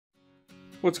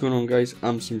What's going on, guys?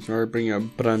 I'm Manor, bringing a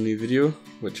brand new video,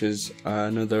 which is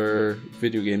another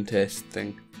video game test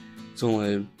thing. It's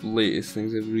only the latest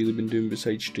things I've really been doing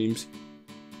besides streams.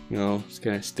 You know, it's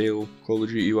kind of stale Call of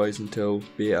Duty wise until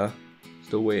beta.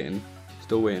 Still waiting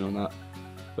on that.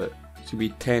 But it's gonna be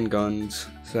 10 guns,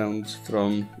 sounds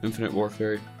from Infinite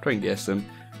Warfare. Try and guess them.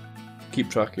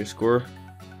 Keep track of your score,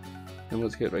 and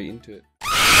let's get right into it.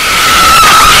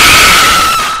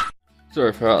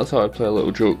 Sorry for that, I thought I'd play a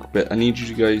little joke, but I need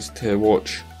you guys to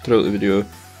watch throughout the video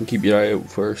and keep your eye out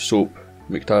for Soap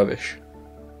McTavish.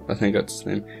 I think that's his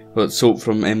name. But it's Soap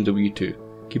from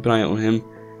MW2. Keep an eye out on him,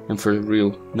 and for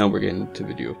real, now we're getting into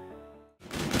video.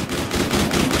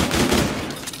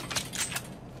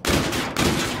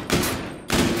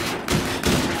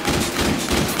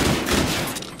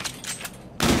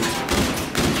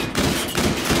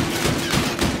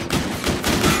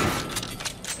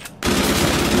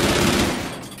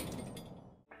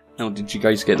 Now, did you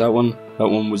guys get that one? That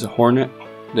one was a Hornet,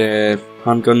 the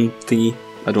handgun thingy.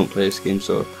 I don't play this game,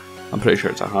 so I'm pretty sure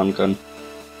it's a handgun.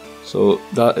 So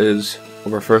that is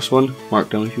our first one. Mark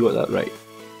down if you got that right.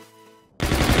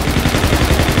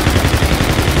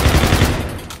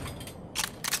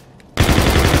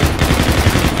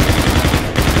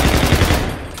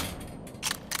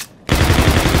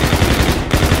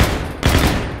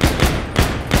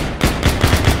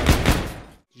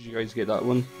 You guys get that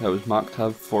one? That was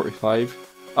MacTav 45.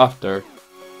 After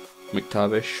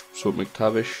McTavish, Soap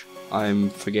McTavish, I'm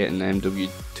forgetting the MW2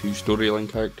 storyline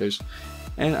characters,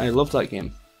 and I love that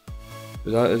game.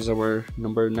 But that is our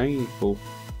number 9, well,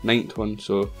 9th one,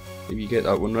 so if you get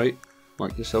that one right,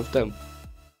 mark yourself down.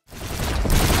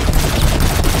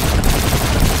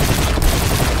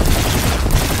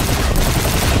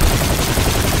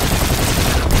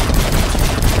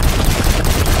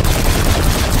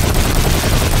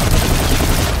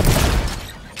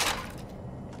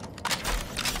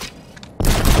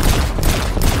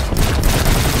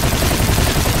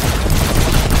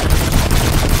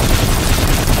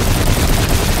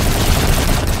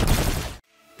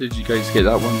 Did you guys get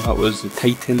that one? That was the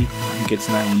Titan. I think it's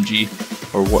an LMG,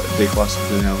 or what they class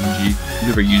as an LMG. I've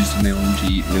never used an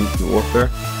LMG in Infinite Warfare.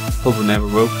 Probably never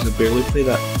will, because I barely play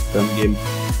that damn game.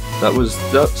 That was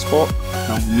that spot.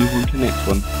 Now we'll move on to the next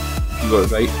one. If you got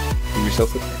it right, give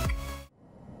yourself a tick.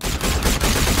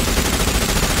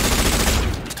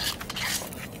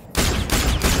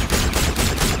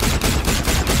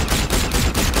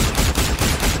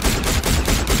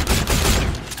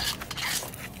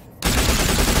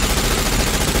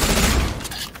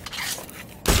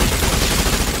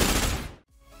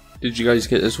 Did you guys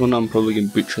get this one? I'm probably going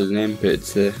to butcher the name, but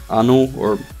it's Ano,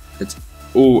 or it's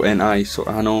O-N-I, so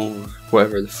Ano,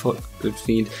 whatever the fuck they've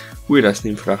named. Weird ass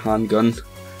name for a handgun.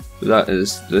 But that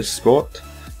is this spot.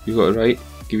 You got it right,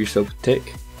 give yourself a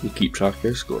tick, and keep track of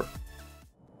your score.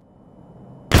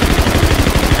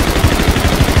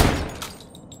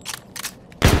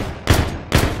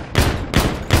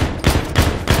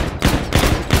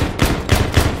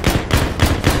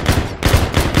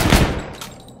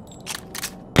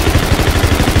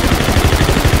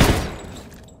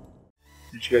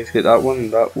 Did you guys get that one?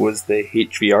 That was the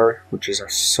HVR, which is a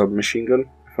submachine gun,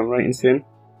 if I'm right in saying.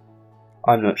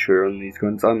 I'm not sure on these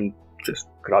guns, I'm just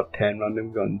grabbed 10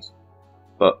 random guns.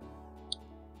 But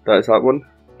that is that one.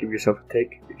 Give yourself a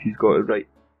tick if you've got it right.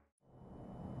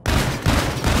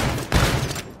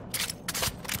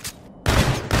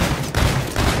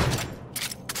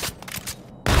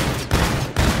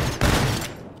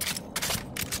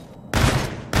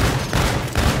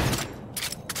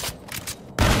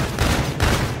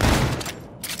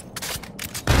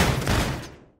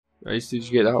 Guys, did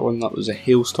you get that one? That was a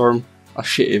Hailstorm, a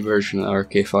shitty version of the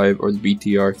RK5 or the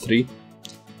BTR3.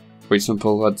 Quite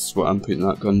simple, that's what I'm putting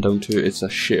that gun down to. It's a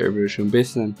shitter version,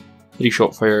 based on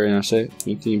 3-shot fire in a set,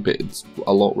 but it's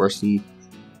a lot worse than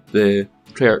the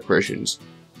Treyarch versions.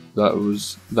 That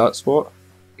was that spot.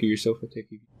 Give yourself a tick.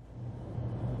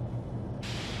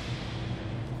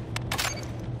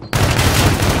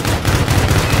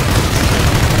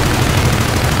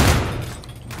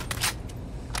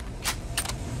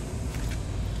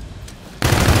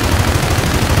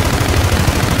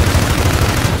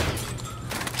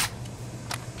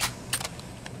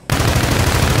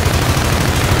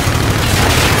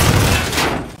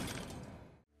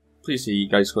 Please say you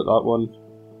guys got that one.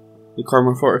 The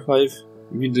Karma 45. If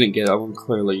you didn't get that one,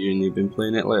 clearly you ain't been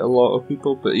playing it like a lot of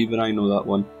people, but even I know that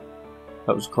one.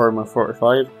 That was Karma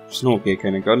 45. It's an okay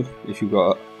kind of gun. If you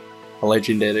got a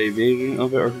legendary variant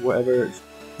of it, or whatever its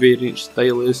variant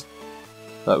style is.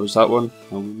 That was that one,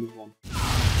 and we'll move on.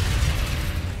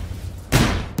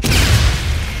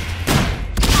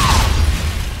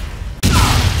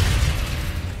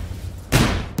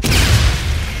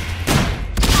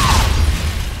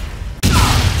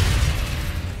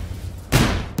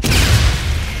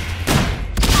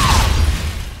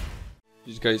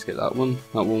 you guys get that one?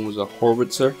 That one was a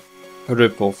Horwitzer, a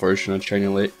rip-off version of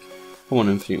China Lake. Come on,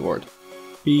 Infinity Ward.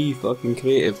 Be fucking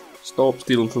creative. Stop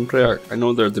stealing from Treyarch. I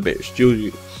know they're the better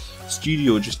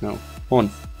studio just now. Come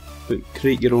on, but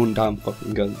create your own damn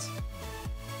fucking guns.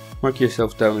 Mark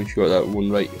yourself down if you got that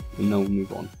one right, and now we'll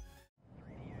move on.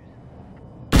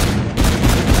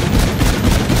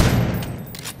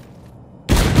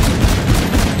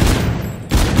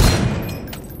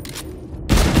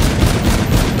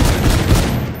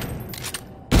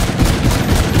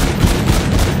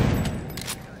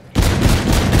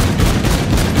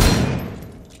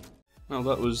 Now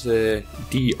that was the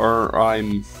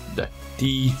DMRI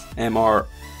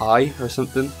or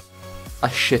something. A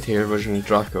shittier version of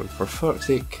Draco. For fuck's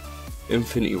sake,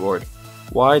 Infinity Ward.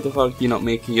 Why the fuck are you not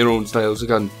making your own styles of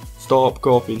gun? Stop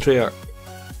copying Treyarch.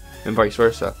 And vice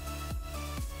versa.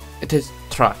 It is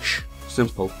trash.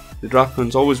 Simple. The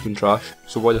Dracon's always been trash,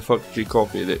 so why the fuck did you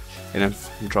copy it in a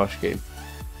fucking trash game?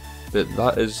 But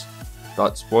that's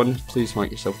one. Please mark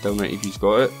yourself down right if you've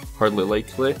got it. Hardly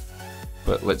likely.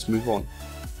 But let's move on.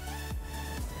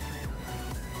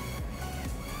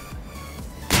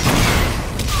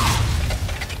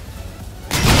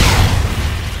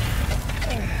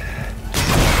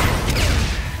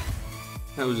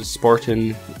 That was a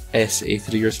Spartan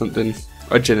SA3 or something.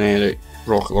 A generic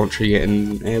rocket launcher you get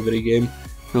in every game.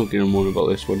 I'm not going to moan about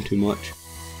this one too much.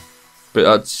 But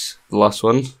that's the last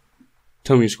one.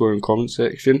 Tell me your score in the comment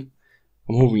section.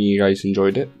 I'm hoping you guys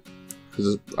enjoyed it,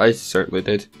 because I certainly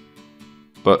did.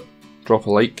 But drop a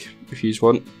like if you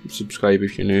want, subscribe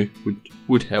if you're new,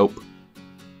 would help.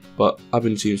 But I've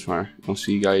been Seamsmar, I'll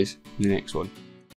see you guys in the next one.